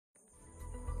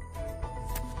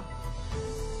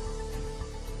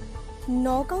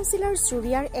নগাঁও জিলাৰ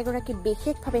জুৰিয়াৰ এগৰাকী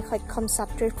বিশেষভাৱে সক্ষম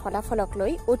ছাত্ৰীৰ ফলাফলক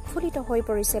লৈ উৎফুল্লিত হৈ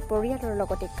পৰিছে পৰিয়ালৰ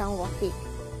লগতে গাঁওবাসী।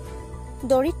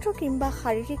 দৰিদ্ৰ কিংবা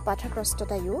শাৰীৰিক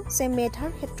বাধাগ্ৰস্ততায়ো যে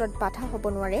মেধাৰ ক্ষেত্ৰত বাধা হ'ব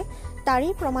নোৱাৰে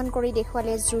তাৰেই প্ৰমাণ কৰি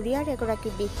দেখুৱালে জুৰিয়াৰ এগৰাকী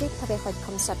বিশেষভাৱে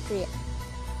সক্ষম ছাত্ৰীয়ে।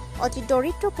 অতি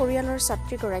দৰিদ্ৰ পৰিয়ালৰ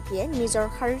ছাত্ৰীগৰাকীয়ে নিজৰ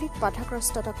শাৰীৰিক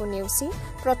বাধাগ্ৰস্ততাকো নেওচি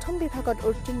প্ৰথম বিভাগত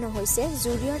উত্তীৰ্ণ হৈছে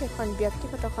জুৰিয়াৰ এখন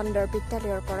ব্যক্তিগত খণ্ডৰ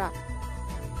বিদ্যালয়ৰ পৰা।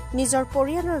 নিজৰ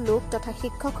পৰিয়ালৰ লোক তথা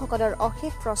শিক্ষকসকলৰ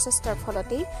অশেষ প্ৰচেষ্টাৰ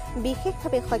ফলতেই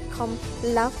বিশেষভাৱে সক্ষম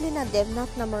লাভলীনা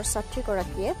দেৱনাথ নামৰ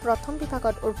ছাত্ৰীগৰাকীয়ে প্ৰথম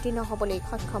বিভাগত উত্তীৰ্ণ হ'বলৈ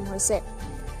সক্ষম হৈছে।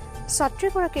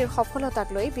 ছাত্ৰীগৰাকীৰ সফলতাক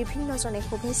লৈ বিভিন্নজনে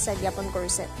শুভেচ্ছা জ্ঞাপন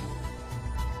কৰিছে।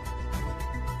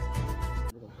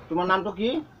 তোমাৰ নামটো কি?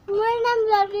 মোৰ নাম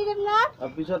লাভলী দেৱনাথ।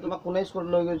 তাৰপিছত তোমাক কোনে স্কুলত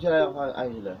লৈ গৈছিল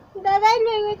আহিছিলে? দাদাই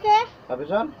লৈ গৈছে।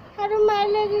 তাৰপিছত আৰু মায়ে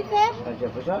লৈ গৈছে।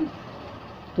 তাৰপিছত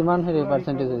কিমান হেৰি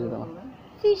পাৰ্চেন্টেজ হৈছে তোমাৰ?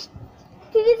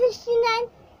 369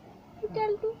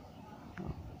 টোটালটো।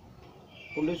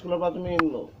 কোন স্কুলৰ পৰা তুমি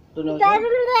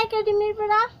দাৰুল একাডেমীৰ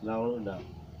পৰা? দাৰুল।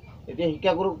 এতিয়া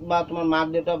শিক্ষাগুৰু বা তোমাৰ মাক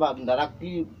দেউতা বা দাদাক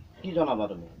কি জনাবা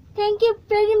তুমি? থেংক ইউ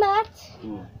ভেৰি মাচ।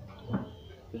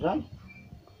 পিছত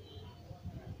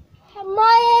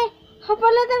মই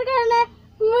সফলতাৰ কাৰণে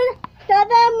মোৰ